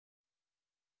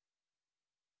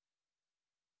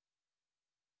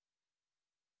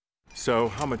So,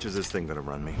 how much is this thing gonna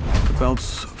run me? The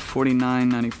belt's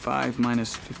 $49.95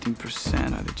 minus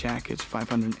 15%. The jacket's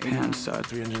 $508. Pants,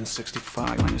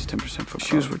 $365 minus 10% for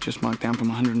shoes were just marked down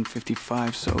from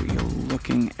 $155, so you're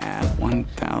looking at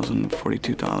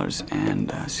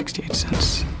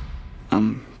 $1,042.68.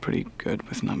 I'm pretty good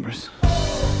with numbers.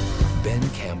 Ben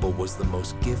Campbell was the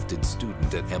most gifted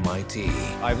student at MIT.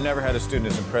 I've never had a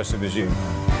student as impressive as you.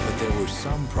 But there were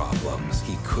some problems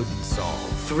he couldn't solve.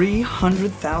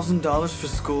 $300,000 for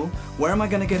school? Where am I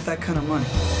gonna get that kind of money?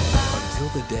 Until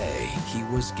the day he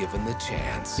was given the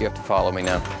chance. You have to follow me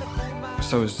now.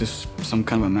 So is this some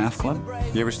kind of a math club?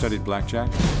 You ever studied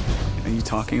blackjack? Are you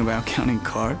talking about counting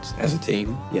cards? As a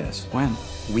team, yes. When?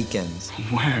 Weekends.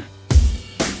 Where?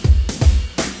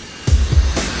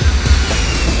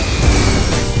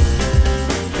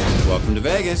 Welcome to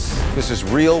Vegas. This is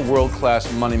real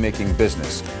world-class money-making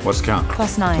business. What's count?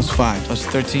 +9. +5,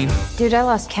 +13. Dude, I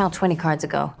lost count 20 cards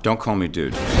ago. Don't call me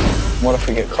dude. What if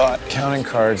we get caught? Counting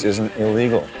cards isn't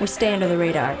illegal. We stay under the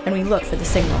radar, and we look for the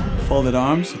signal. Folded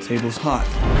arms, the table's hot.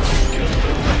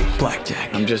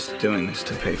 Blackjack. I'm just doing this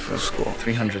to pay for school.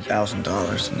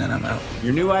 $300,000, and then I'm out.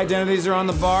 Your new identities are on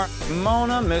the bar.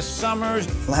 Mona, Miss Summers.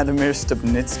 Vladimir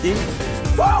Stupnitsky.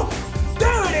 Whoa!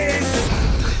 There it is!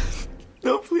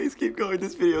 No, please keep going.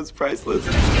 This video is priceless.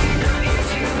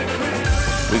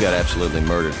 We got absolutely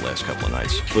murdered the last couple of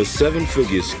nights. For 7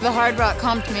 figures. The Hard Rock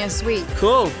comped me a suite.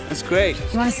 Cool. That's great.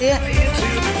 You want to see it?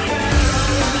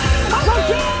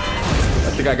 I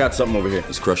think I got something over here.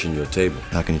 He's crushing your table.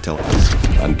 How can you tell?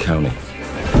 I'm counting.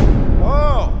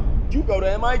 Oh, you go to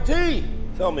MIT.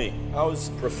 Tell me, how's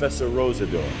Professor Rosa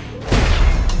doing?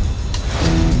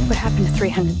 What happened to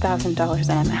 $300,000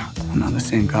 and I'm out? I'm not the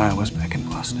same guy I was back in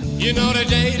Boston. You know the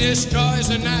day destroys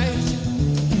the night.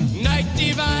 Night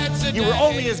divides the day. You were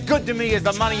only as good to me as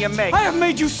the money you make. I have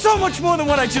made you so much more than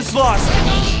what I just lost.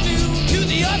 To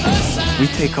the other side. We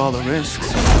take all the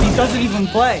risks. He doesn't even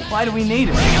play. Why do we need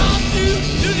him? To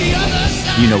the other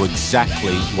side. You know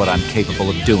exactly what I'm capable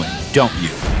of doing, don't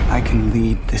you? I can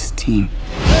lead this team.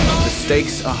 The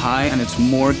stakes are high and it's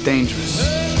more dangerous.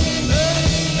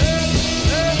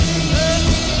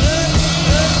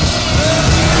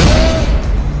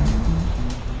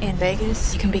 In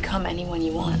Vegas, you can become anyone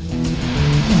you want.